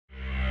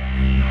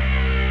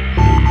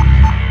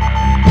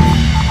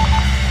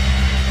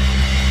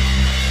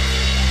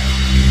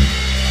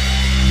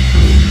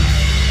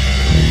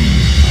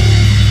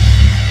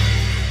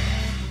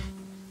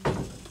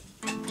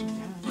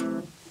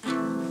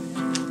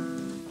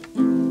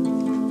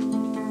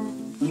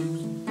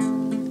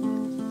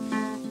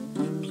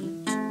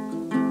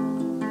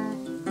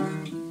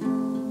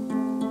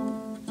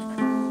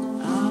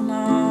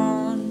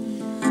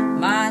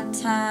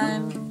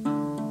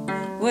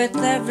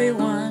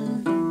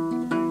everyone.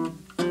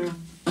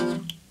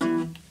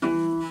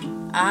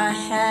 I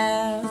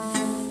have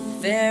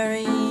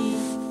very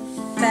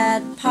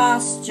bad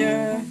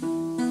posture.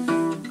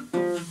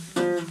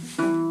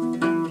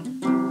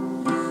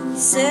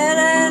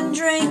 Sitting,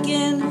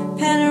 drinking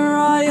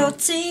Pennyroyal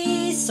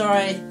tea.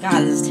 Sorry,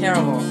 God, this is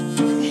terrible.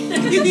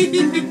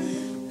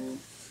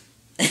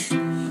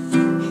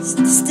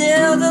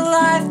 Still the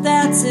life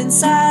that's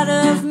inside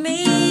of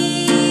me.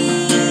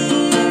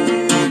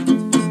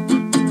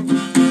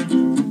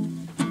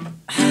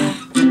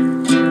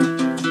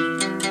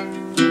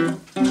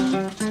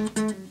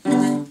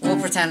 We'll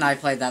pretend I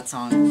played that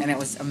song, and it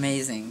was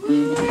amazing.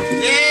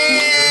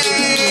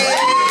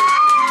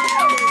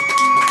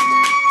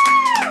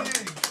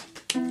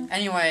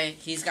 Anyway,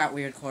 he's got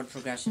weird chord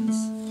progressions.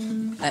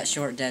 That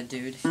short dead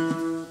dude.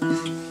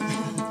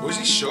 Was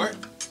he short?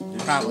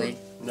 Probably.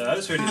 No, I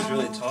just heard he's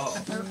really tall.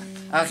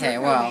 Okay,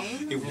 well,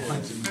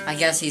 I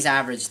guess he's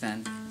average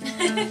then.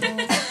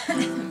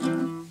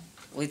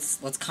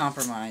 Let's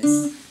compromise.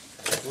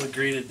 We'll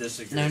agree to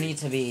disagree. No need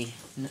to be,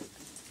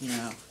 you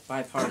know,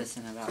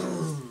 bipartisan about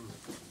this.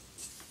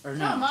 Or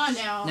no. Come on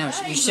now. No,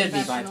 That you ain't should be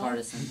professional.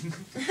 bipartisan.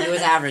 It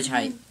was average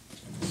height.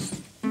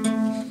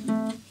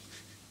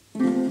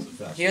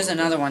 Here's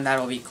another one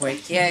that'll be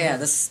quick. Yeah,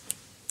 this.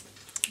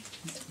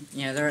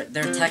 You know,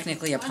 they're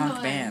technically a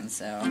punk band,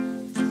 so.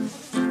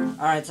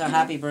 All right, so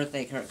happy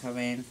birthday, Kurt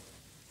Cobain.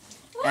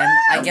 And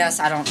I guess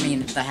I don't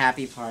mean the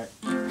happy part.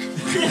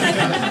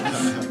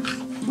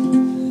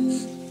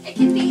 It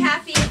can be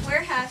happy if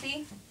we're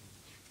happy.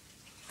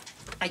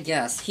 I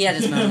guess he had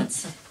his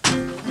moments.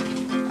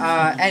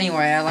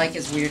 Anyway, I like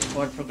his weird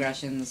chord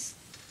progressions,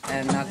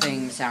 and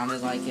nothing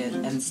sounded like it,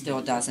 and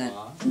still doesn't.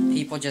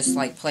 People just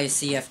like play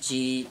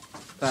CFG,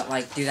 but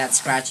like do that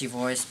scratchy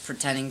voice,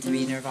 pretending to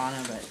be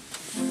Nirvana, but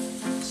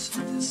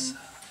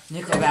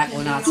Nickelback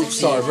will not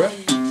succeed. Sorry, bro.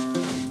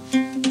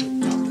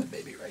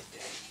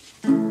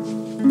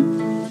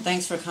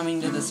 Thanks for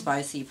coming to the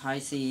Spicy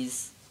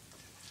Pisces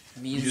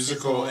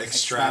Musical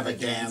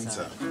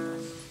extravaganza.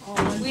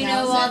 We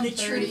know all the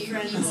true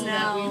friends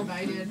now.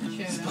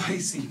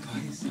 Spicy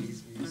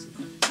Pisces music.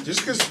 Just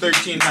because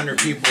 1,300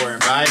 people were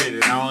invited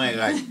and only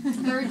like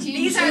 13.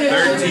 These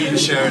are 13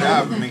 showed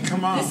up, I mean,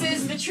 come on. This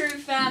is the true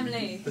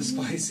family. The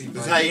Spicy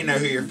That's how you know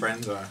who your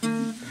friends are.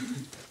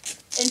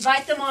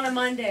 Invite them on a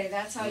Monday.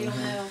 That's how you'll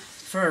know.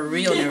 For a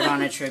real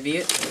Nirvana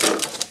tribute.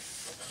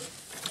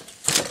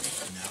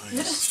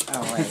 Nice.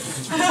 Oh, wait.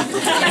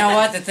 You know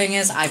what? The thing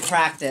is, I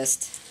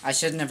practiced. I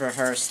shouldn't have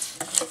rehearsed.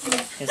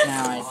 Because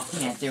now I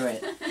can't do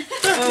it.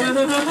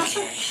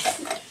 Okay.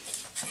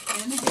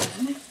 And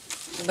again.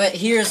 But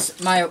here's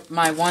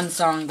my one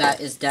song that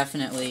is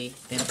definitely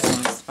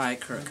influenced by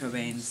Kurt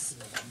Cobain's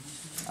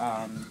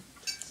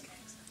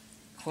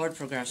chord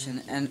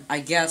progression. And I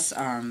guess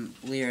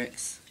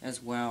lyrics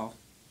as well.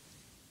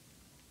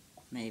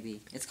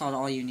 Maybe. It's called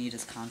All You Need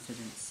Is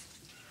Confidence.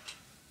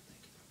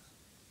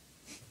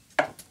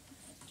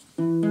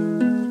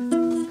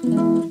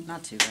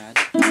 Not too bad.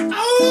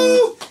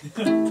 Oh!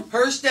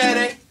 Herschel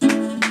Stratego.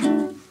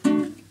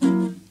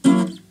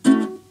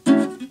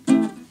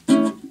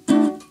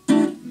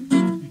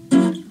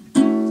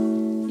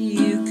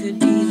 You could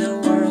be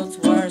the world's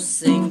worst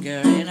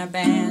singer in a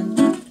band.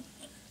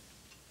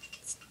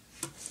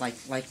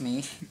 Like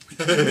me.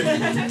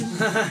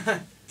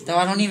 Though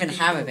I don't even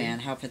have a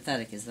band. How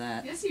pathetic is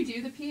that? Yes, you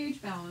do. The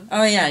pH balance.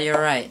 Oh yeah, you're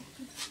right.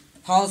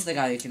 Paul's the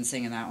guy who can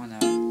sing in that one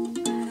though.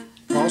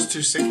 Paul's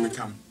too sick to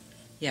come.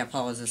 Yeah,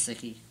 Paul is a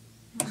sickie.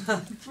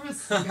 For a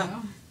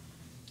sicko.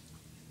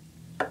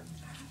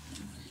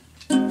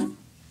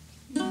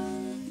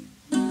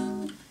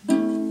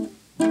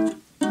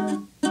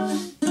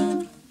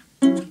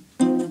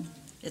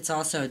 It's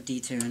also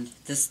detuned.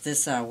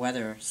 This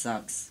weather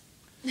sucks.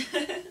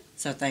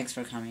 So thanks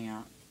for coming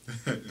out.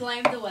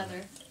 Blame the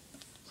weather.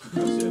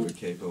 Because you have a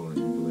capo and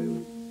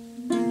ukulele.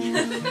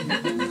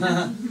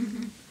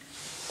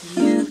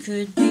 You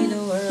could be the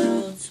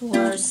world's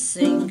worst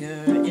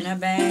singer in a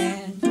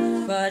band,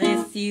 but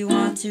if you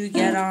want to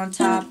get on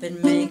top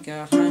and make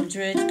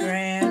 100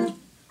 grand,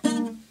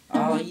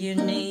 all you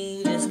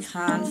need is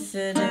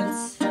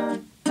confidence,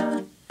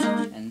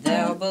 and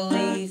they'll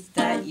believe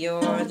that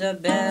you're the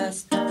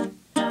best.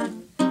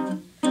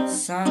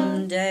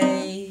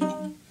 Someday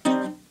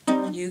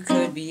you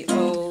could be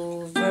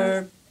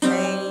overpaid,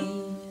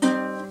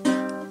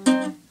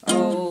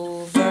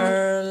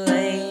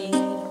 overlaid.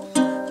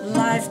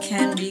 Life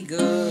can be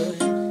good.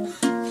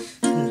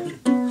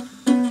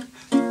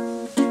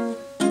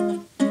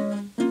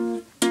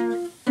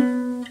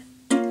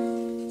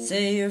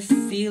 Say you're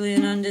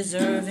feeling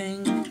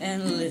undeserving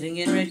and living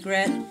in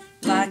regret,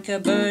 like a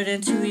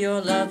burden to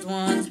your loved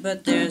ones,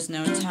 but there's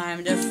no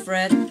time to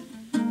fret.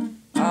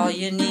 All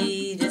you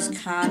need is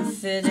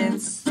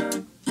confidence,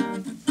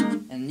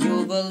 and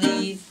you'll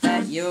believe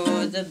that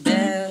you're the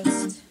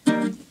best.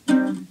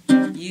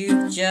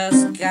 You've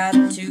just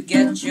got to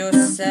get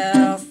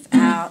yourself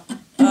out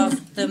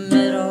of the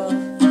middle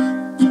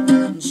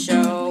and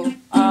show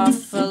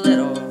off a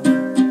little,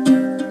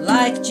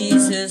 like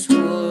Jesus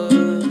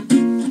would.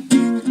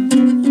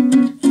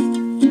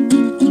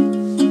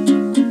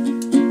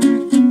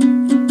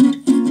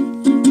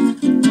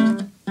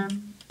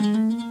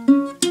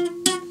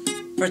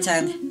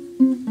 pretend.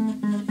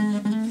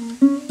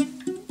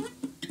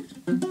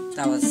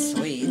 That was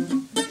sweet.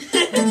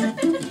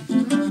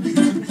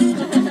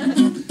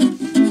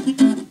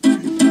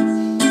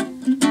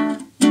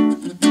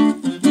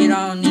 You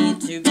don't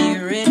need to be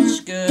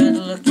rich, good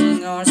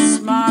looking, or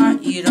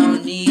smart. You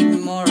don't need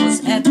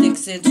morals,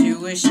 ethics,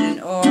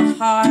 intuition, or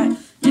heart.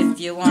 If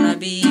you wanna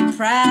be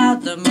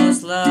proud, the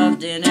most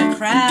loved in a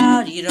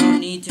crowd, you don't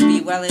need to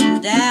be well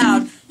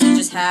endowed. You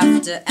just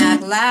have to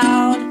act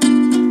loud.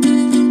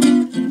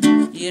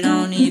 You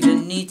don't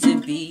even need to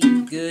be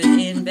good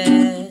in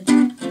bed.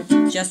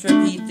 Just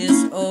repeat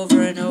this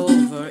over and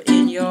over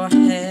in your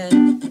head.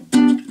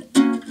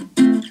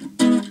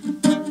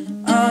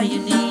 All you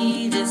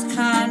need is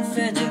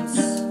confidence.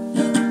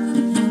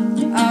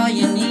 All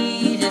you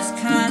need is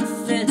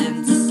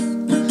confidence.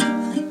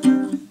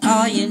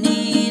 All you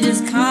need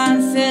is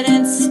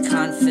confidence.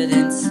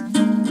 Confidence.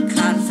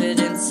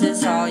 Confidence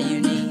is all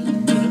you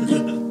need.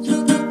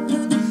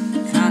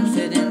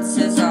 Confidence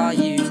is all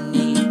you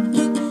need.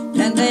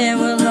 And they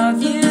will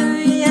love you,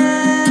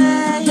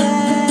 yeah,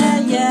 yeah,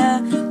 yeah.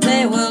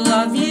 They will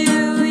love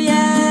you,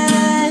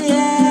 yeah,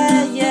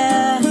 yeah,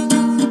 yeah.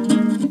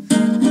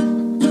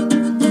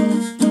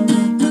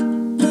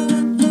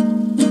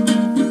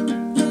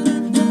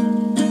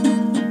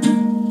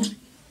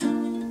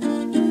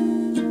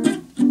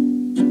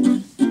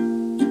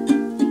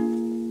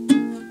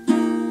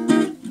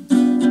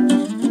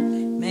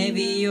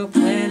 Maybe your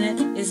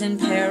planet is in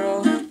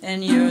peril,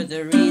 and you're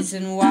the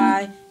reason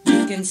why.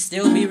 You can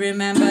still be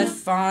remembered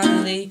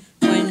fondly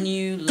when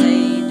you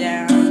lay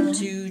down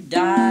to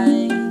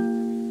die.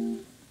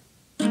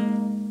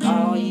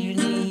 All you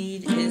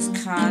need is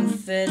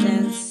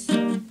confidence,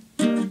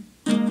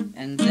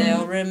 and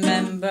they'll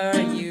remember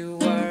you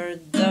were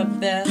the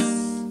best.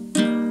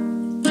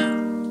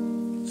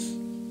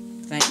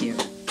 Thank you.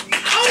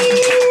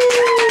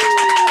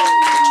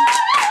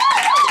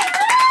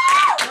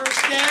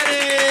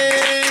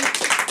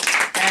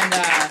 And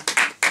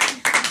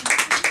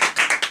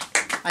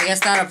I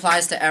guess that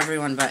applies to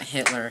everyone but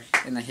Hitler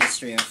in the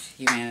history of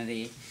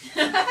humanity.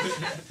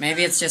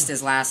 Maybe it's just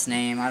his last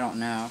name, I don't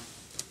know.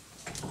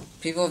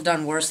 People have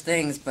done worse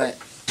things, but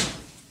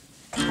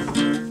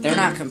they're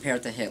not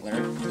compared to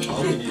Hitler.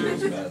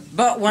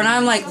 But when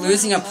I'm like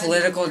losing a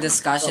political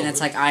discussion,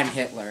 it's like I'm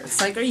Hitler. It's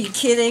like, are you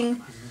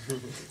kidding?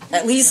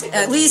 At least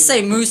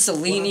say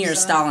Mussolini or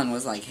Stalin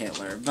was like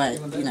Hitler.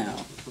 But you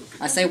know,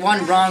 I say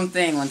one wrong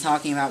thing when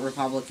talking about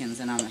Republicans,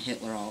 and I'm a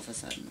Hitler all of a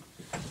sudden.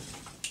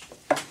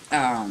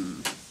 Oh,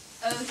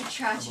 the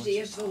tragedy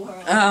of the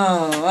world.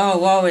 Oh,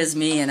 woe is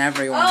me and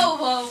everyone. Oh,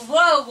 whoa,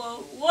 whoa,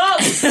 whoa,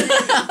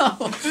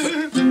 whoa.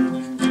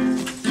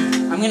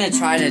 I'm gonna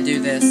try to do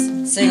this,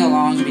 sing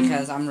along,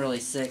 because I'm really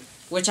sick,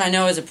 which I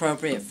know is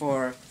appropriate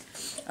for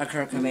a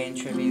Kurt Cobain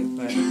tribute,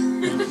 but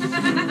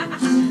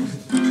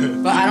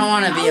I don't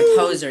want to be a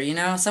poser, you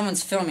know?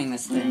 Someone's filming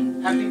this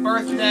thing. Happy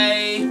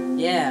birthday!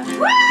 Yeah.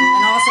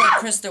 And also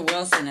Krista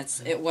Wilson,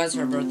 it was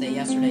her birthday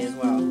yesterday as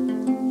well.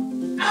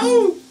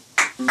 Ow!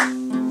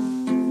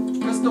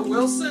 Krista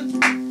Wilson?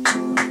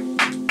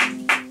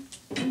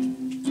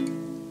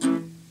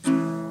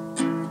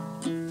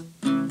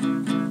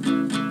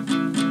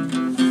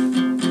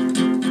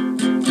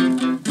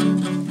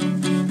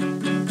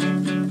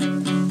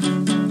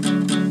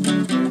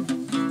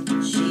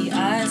 She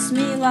eyes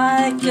me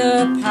like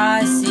a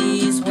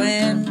Pisces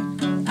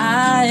when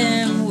I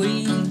am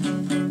weak.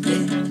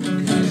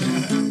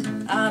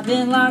 I've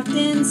been locked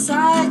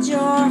inside your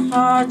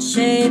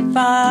heart-shaped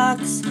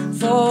box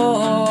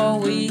for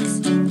weeks.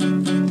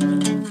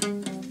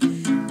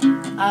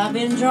 I've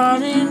been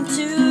drawn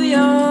into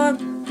your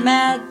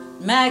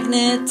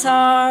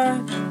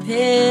magnetar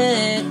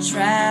pit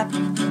trap.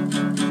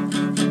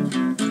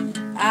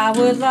 I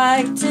would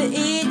like to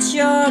eat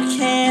your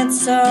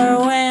cancer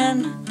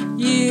when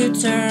you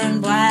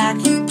turn black.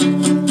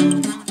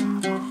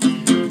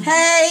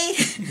 Hey!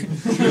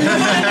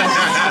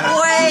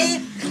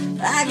 Wait!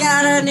 I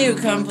got a new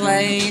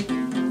complaint.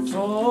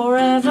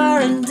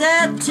 Forever in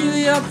debt to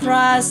your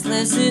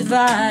priceless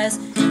advice.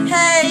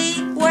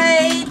 Hey,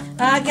 wait,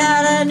 I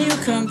got a new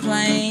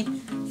complaint.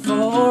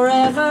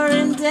 Forever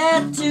in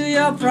debt to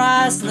your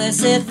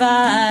priceless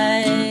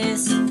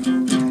advice.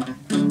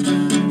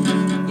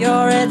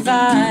 Your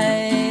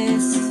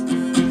advice.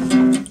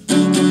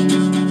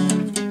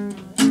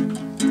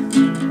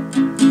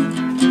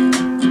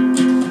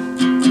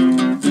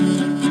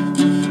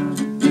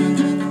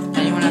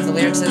 Anyone have the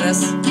lyrics to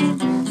this?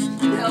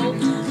 No.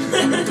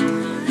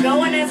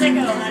 Going as I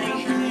go,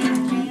 honey.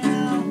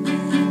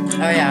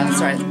 Oh yeah, that's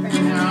right.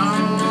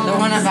 The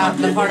one about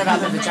the part about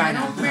the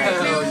vagina.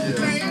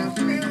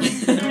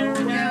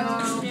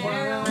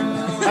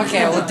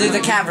 Okay, we'll do the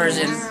cat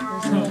version.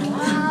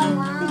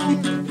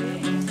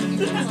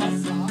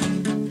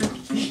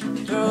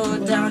 Throw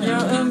down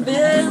your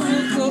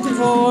umbilical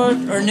cord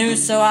or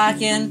noose so I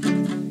can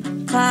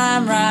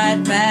climb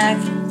right back.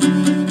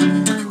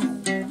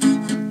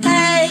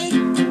 Hey,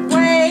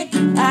 wait,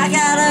 I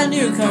got a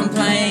new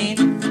complaint.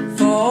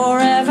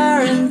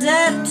 Forever in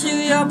debt to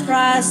your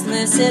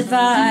priceless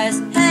advice.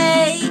 Hey.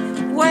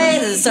 way, way.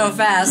 This is so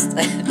fast.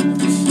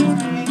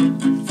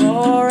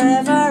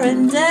 Forever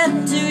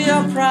indebted to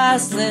your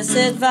priceless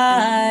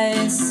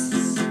advice.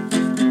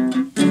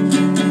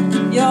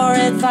 Your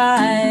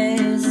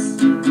advice.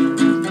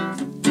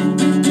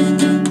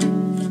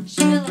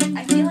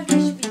 I feel like I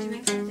should be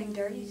doing something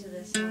dirty to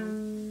this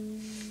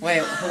one.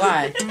 Wait,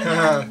 why?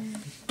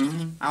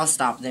 I'll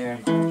stop there.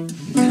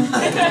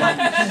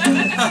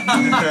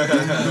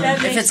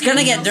 If it's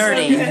gonna get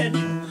dirty.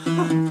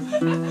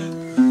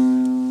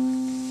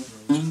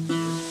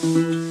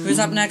 Who's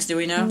up next? Do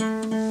we know?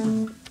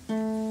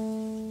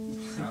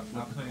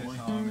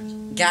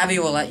 Gabby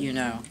will let you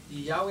know.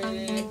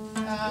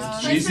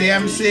 She's the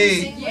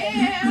MC.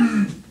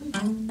 Yeah.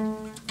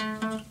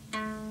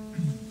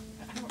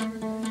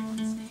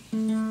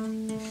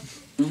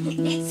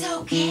 It's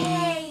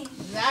okay.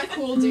 That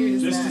cool dude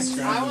is Just next.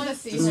 describe I it. want to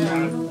see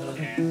Describe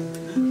him.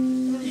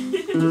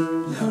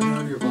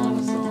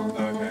 Nirvana song.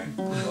 Okay.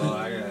 Well,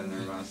 I got a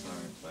Nirvana song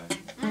to play.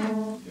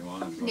 If you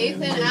want to.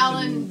 Nathan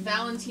Allen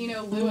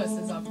Valentino Lewis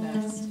is up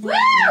next. Woo!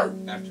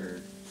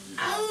 After.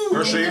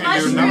 Herschel, you can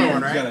do another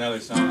one, I got right? another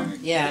song.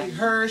 Yeah.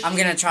 Herschel. I'm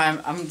gonna try.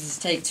 I'm gonna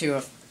just take 2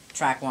 of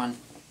track 1.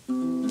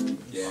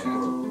 Yeah.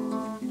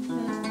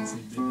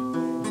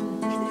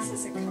 This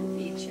is a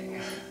comfy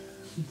chair.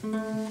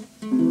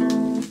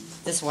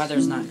 This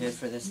weather's not good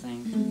for this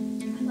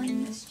thing. I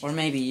like this chair. Or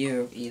maybe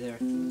you, either.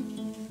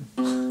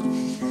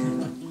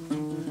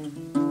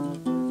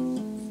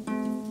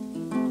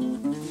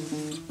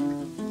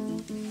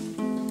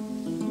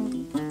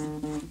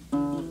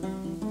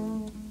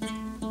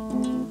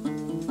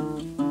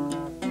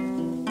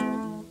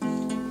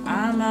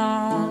 I'm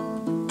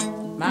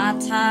on my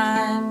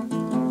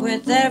time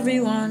with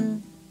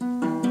everyone.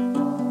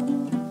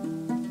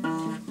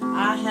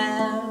 I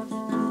have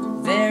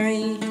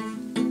very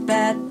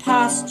bad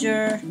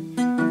posture.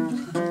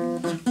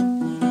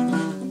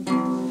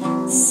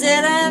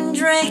 Sit and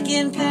drink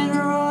in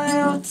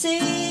Penroyal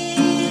tea.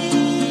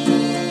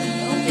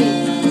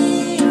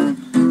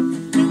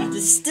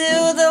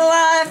 Distill the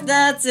life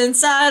that's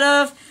inside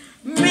of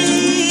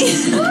me.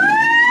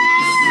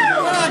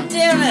 Oh,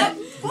 damn it.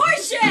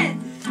 Bullshit!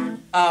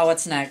 Oh,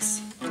 what's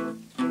next?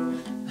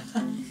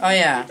 Oh,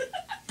 yeah.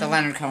 The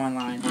Leonard Cohen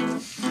line.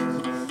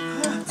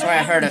 That's where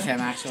I heard of him,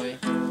 actually.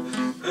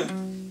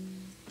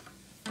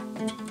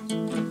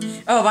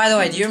 Oh, by the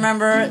way, do you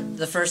remember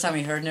the first time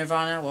you heard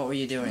Nirvana? What were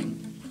you doing?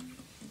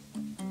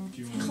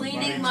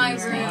 Cleaning my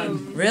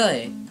room.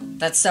 Really?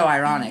 That's so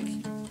ironic.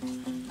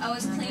 I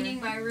was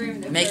cleaning my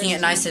room. Making it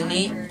nice and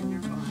neat?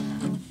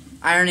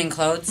 Ironing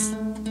clothes?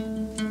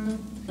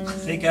 I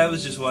think I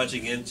was just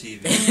watching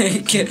MTV.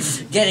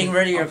 Getting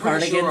rid of your I'm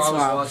pretty cardigan sure I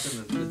swap. was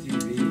watching the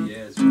TV,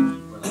 yes.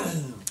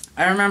 When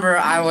I remember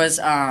I was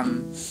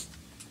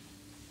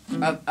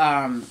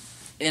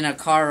in a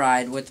car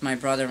ride with my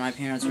brother. My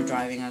parents were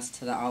driving us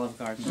to the Olive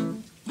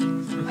Garden.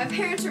 My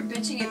parents were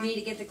bitching at me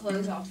to get the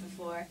clothes off the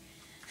floor.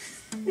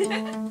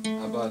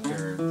 I bought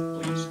their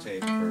bleach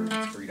tape for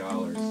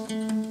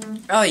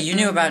 $3. Oh, you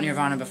knew about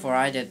Nirvana before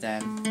I did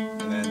then.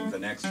 And then the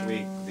next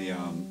week, the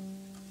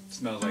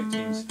Smells Like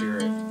Teen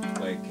Spirit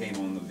like came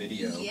on the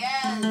video.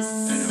 Yes.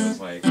 And it was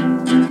like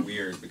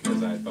weird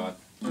because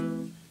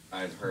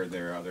I'd heard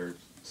their other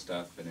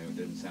stuff and it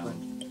didn't sound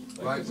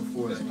like Right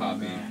before as that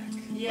poppy.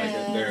 Yeah.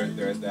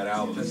 Like that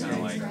album is kind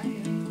of like,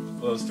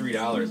 well, it was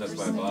 $3. That's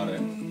why I bought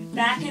it.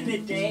 Back in the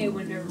day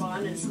when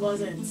Nirvana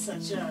wasn't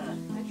such a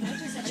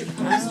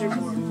poster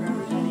board for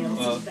everybody else's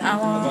Well, back. I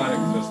bought it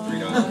because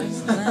it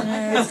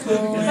was $3.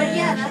 But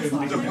yeah, that's The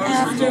poster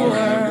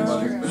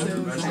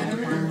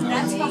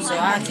that's behind So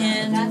I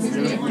can That's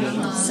the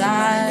point.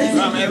 sigh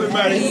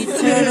everybody.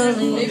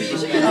 eternally.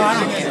 Oh, I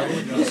don't care.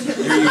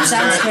 It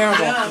sounds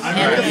terrible. And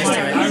I'm used to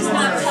it. He's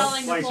not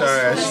telling the full Sorry,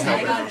 I story. should I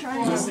gotta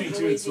pull Listening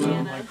to it sort of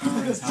like my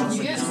friend's house.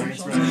 You and get it's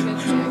Herschel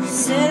right.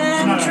 Sit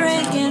and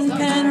drink in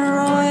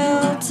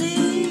Penroyal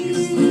tea.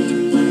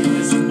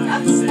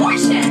 That's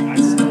bullshit. I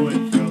stole it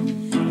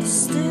from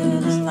Still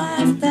the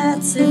life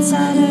that's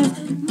inside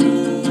of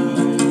me.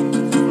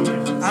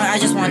 I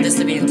just want this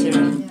to be in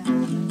tune.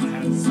 I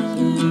had this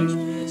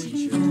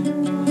t-shirt. I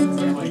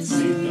like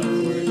saved up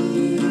for it.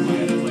 I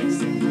had it like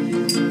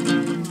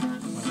saved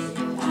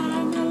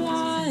I'm a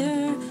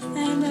liar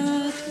and a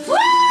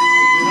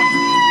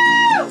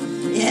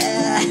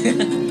yeah.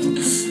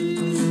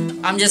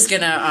 I'm just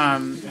gonna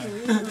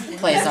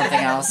play something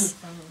else.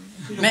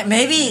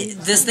 Maybe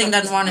this thing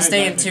doesn't want to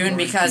stay in tune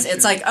because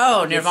it's like,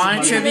 oh,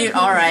 Nirvana tribute.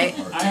 All right.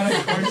 I had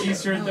a corn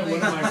t-shirt that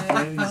one of my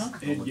friends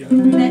had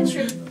given me.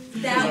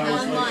 That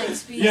online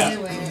speech. Yeah.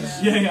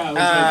 Yeah.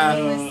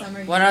 I was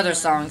like, What other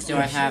songs do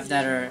I have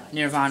that are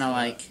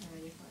Nirvana-like?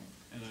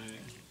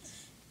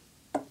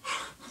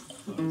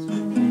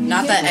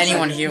 Not that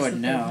anyone here would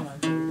know.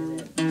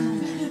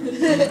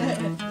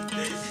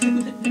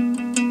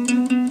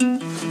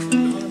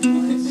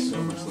 So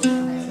much less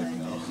dramatic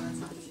now.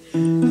 I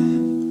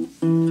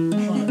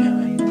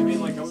mean,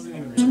 like, I wasn't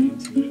even really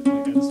into it.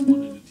 Like, I just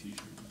wanted a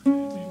t-shirt.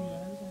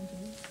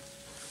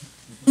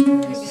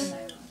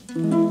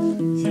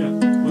 Yeah.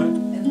 What?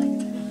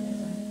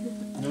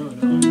 No.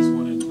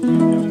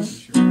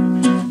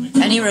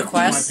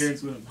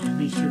 parents would have bought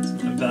me shirts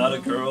with that. About a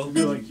girl. They'd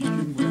be like, you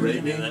can wear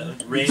Rape me. that.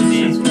 That Rape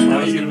me.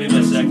 That was gonna be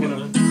my second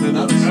one.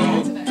 Another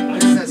song.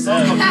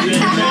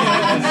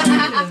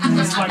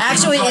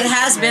 Actually, it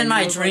has been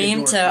my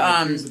dream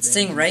to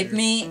sing "Rape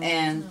Me,"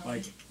 and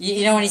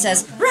you know when he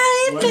says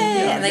 "Rape me,"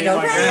 and they go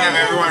 "Rape me." Have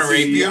everyone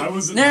rape you?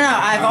 No,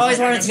 I've always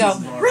wanted to go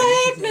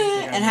 "Rape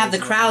me" and have the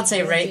crowd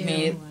say "Rape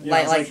me,"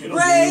 like "Rape me,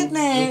 rape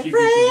me,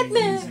 rape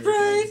me,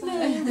 rape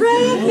me,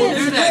 rape me,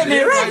 rape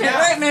me,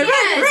 rape me, rape me,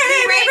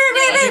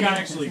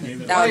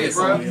 that would be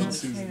cool.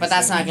 But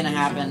that's not gonna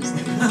happen.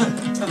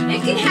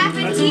 It can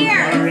happen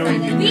here.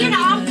 Be an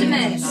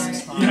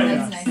optimist.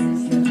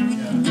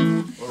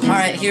 All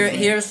right,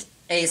 here's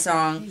a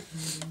song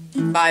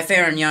by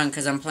Fair and Young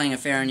because I'm playing a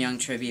Fair and Young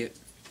tribute.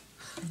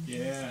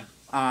 Yeah.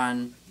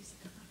 On.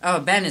 Oh,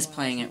 Ben is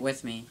playing it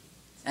with me,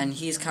 and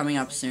he's coming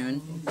up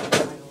soon.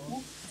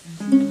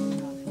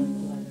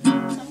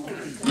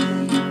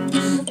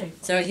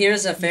 So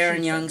here's a Fair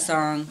and Young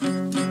song.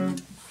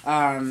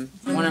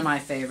 One of my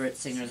favorite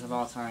singers of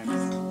all time.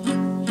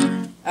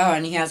 Oh,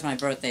 and he has my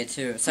birthday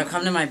too. So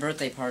come to my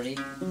birthday party.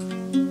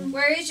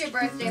 Where is your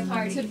birthday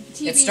party?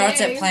 It starts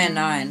at Plan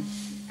 9.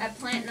 At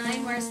Plant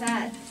 9, where's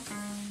that?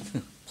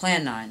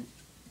 Plan 9.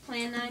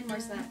 Plan 9,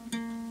 where's that?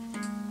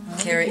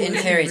 In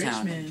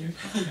Carytown.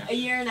 A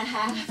year and a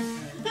half.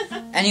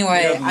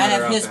 Anyway, I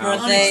have his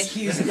birthday.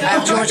 I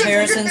have George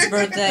Harrison's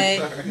birthday.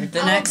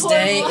 The next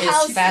day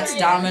is Fats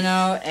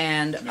Domino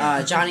and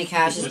Johnny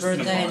Cash's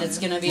birthday, and it's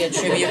gonna be a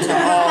tribute to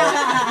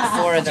all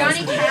four of those.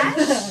 Johnny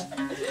Cash?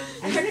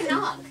 I heard a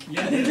knock.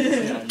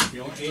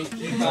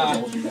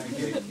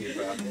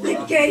 The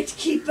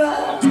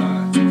gatekeeper.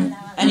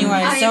 Anyway,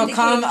 I so am the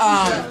come,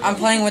 gatekeeper. I'm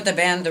playing with the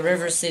band, the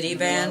River City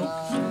Band.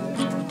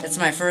 It's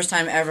my first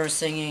time ever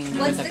singing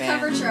What's with the a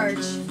cover band. charge?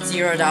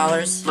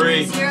 $0.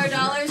 Free.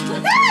 $0?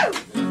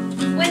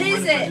 Woohoo! When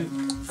is it?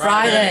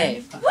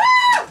 Friday, Woo!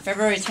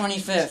 February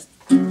 25th.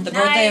 The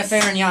birthday of Nice.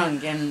 Fair and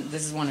Young, and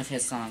this is one of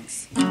his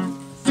songs.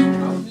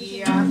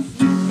 Yeah.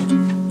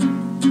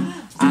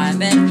 I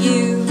met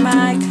you,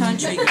 my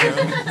country girl.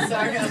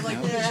 Sorry, I was like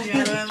pushing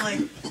out, and I'm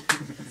like,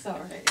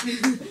 sorry.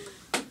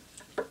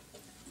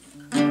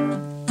 I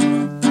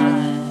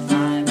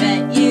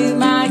met you,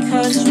 my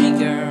country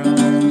girl.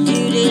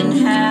 You didn't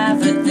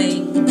have a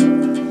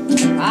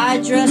thing. I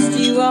dressed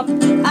you up,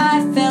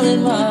 I fell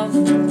in love.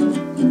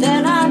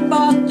 Then I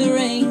bought the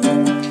ring.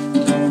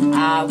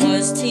 I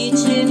was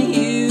teaching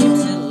you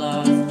to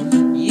love.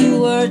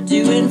 You were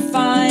doing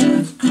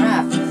fine,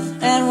 crap.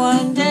 And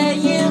one day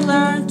you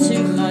learned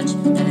too much,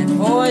 and it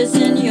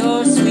poisoned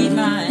your sweet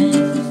mind.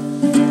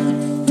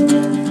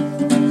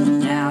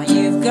 Now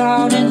you've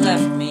gone and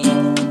left me.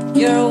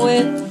 You're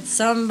with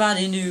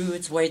somebody new.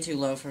 It's way too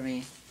low for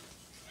me.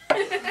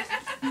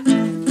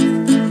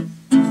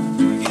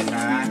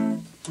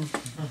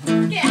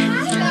 Get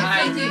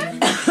high,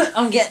 dude.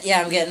 I'm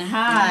getting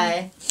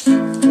high.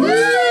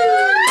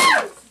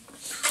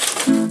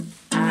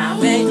 I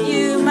met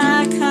you,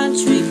 my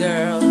country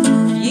girl.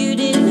 You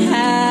didn't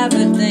have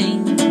a thing.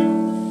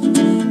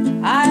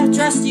 I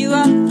dressed you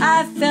up,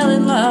 I fell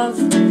in love.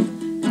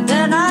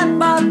 Then I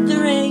bought the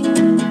ring.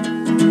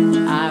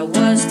 I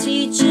was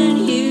teaching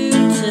you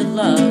to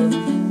love.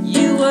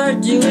 You were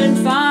doing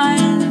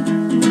fine.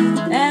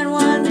 And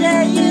one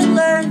day you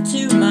learned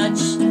too much,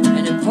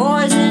 and it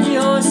poisoned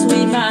your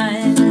sweet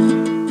mind.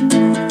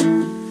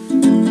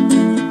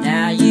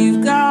 Now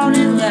you've gone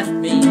and left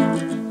me.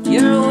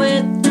 You're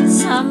with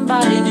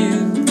somebody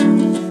new.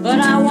 But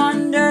I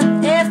wonder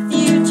if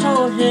you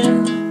told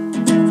him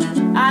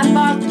I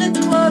bought the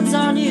clothes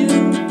on you.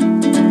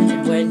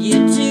 And when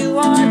you two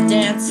are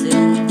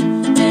dancing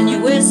and you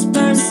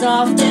whisper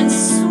soft and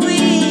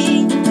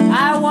sweet,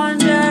 I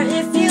wonder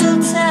if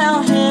you'll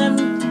tell him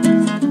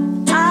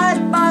I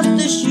bought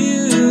the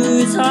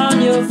shoes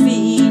on your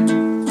feet.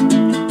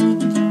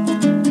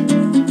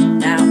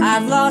 Now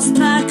I've lost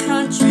my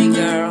country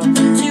girl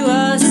to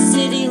a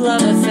city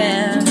love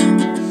affair.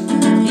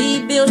 He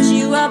built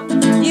you up,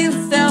 you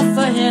fell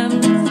for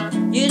him.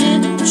 You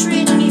didn't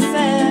treat me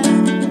fair.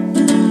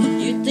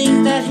 You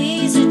think that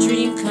he's a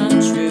dream come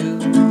true.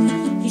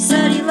 He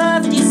said he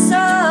loved you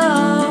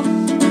so.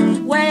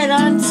 Wait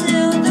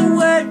until the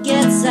word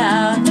gets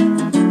out.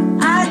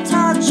 I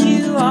taught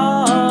you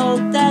all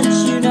that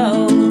you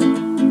know.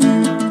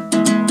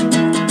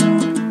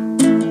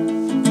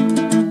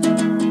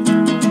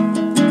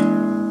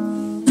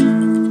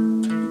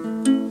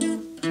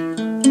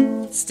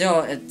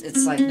 Still,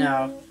 it's like,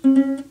 no.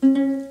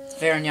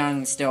 Fair and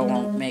Young still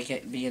won't make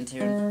it be in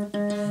tune.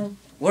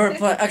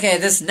 Okay,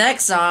 this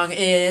next song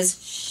is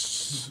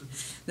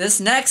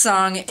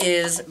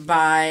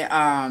by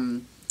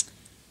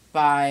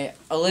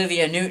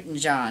Olivia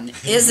Newton-John.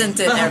 Isn't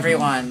it,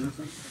 everyone?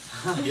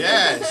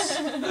 Yes.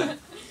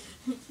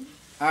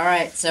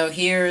 Alright, so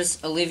here's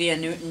Olivia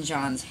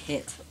Newton-John's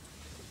hit.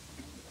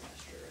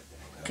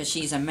 Because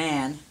she's a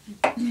man.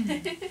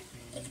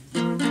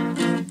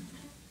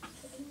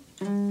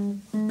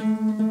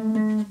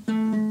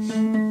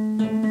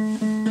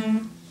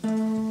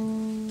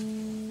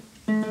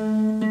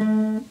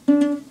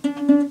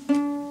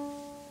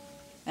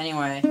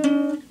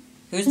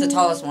 Who's the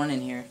tallest one in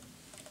here?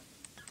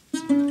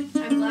 I'm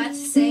glad to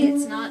say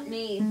it's not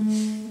me.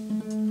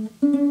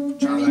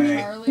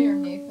 Charlie or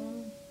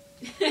Nathan?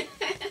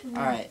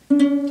 Alright.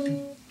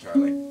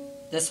 Charlie.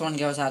 This one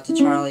goes out to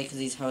Charlie because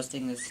he's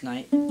hosting this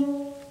night.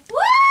 Woo!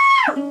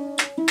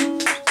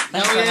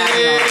 Thanks for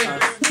having all of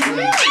us.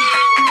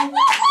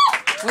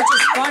 Which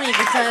is funny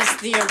because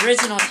the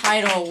original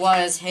title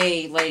was,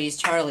 "Hey ladies,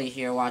 Charlie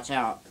here, watch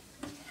out."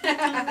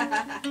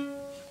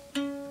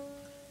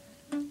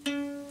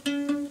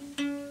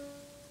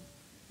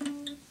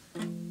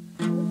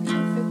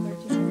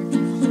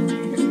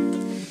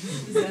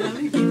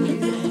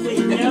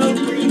 No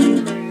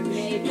breathing room,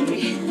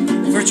 maybe.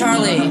 For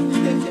Charlie.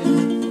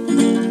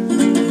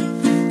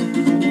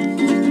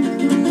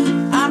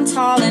 I'm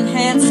tall and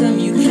handsome,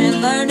 you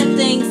can learn a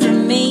thing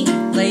from me.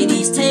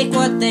 Ladies take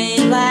what they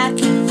lack,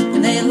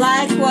 and they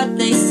like what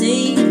they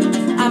see.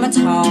 I'm a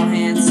tall,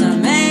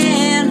 handsome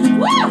man.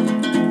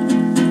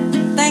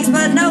 Woo! Thanks,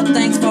 but no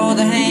thanks for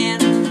the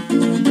hand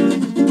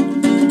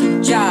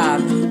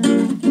job.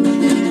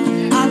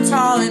 I'm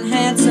tall and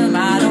handsome,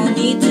 I don't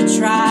need to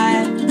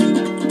try.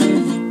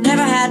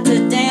 Never had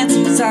to dance,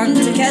 son,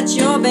 to catch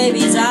your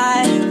baby's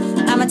eye.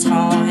 I'm a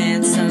tall,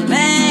 handsome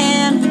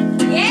man.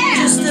 Yeah!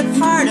 Just a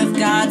part of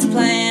God's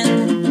plan.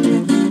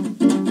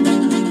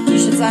 You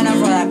should sign up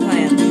for that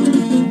plan.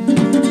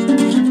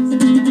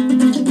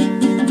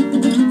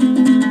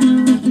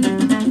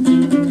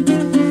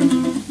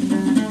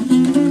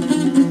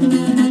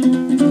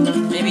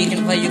 Maybe you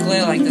can play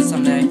ukulele like this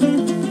someday. If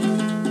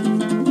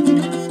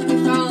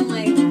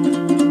only.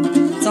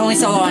 It's the only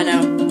solo I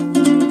know.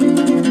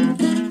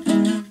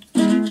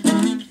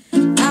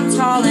 I'm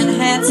tall and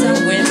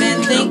handsome,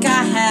 women think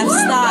I have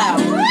style.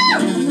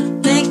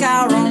 Think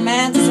I'll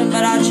romance them,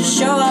 but I'll just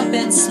show up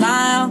and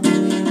smile.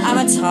 I'm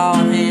a tall,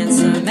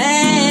 handsome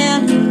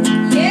man.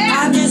 Yeah!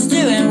 I'm just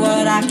doing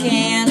what I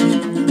can.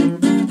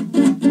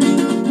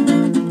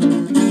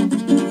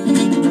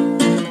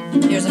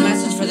 Here's a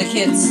message for the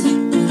kids.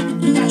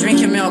 Drink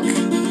your milk.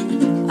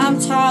 I'm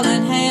tall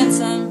and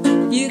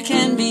handsome, you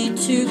can be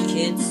two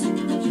kids.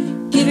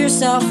 Give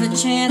yourself a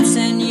chance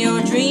and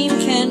your dream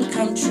can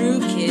come true,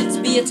 kids.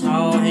 Be a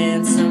tall,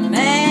 handsome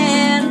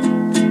man,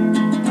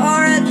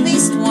 or at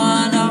least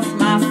one of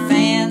my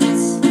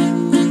fans.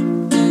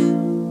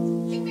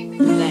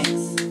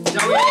 Thanks.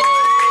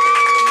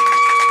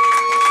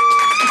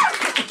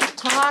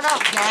 Come on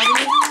up,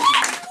 Daddy.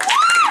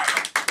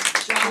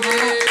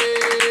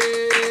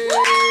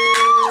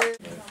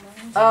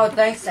 Oh,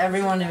 thanks to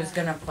everyone who's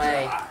gonna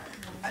play.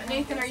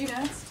 Nathan, are you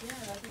next?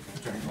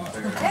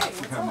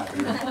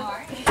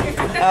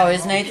 Oh,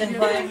 is Nathan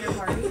playing?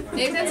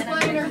 Nathan's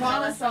playing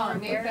Nirvana song.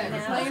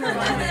 Nathan, play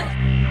Nirvana.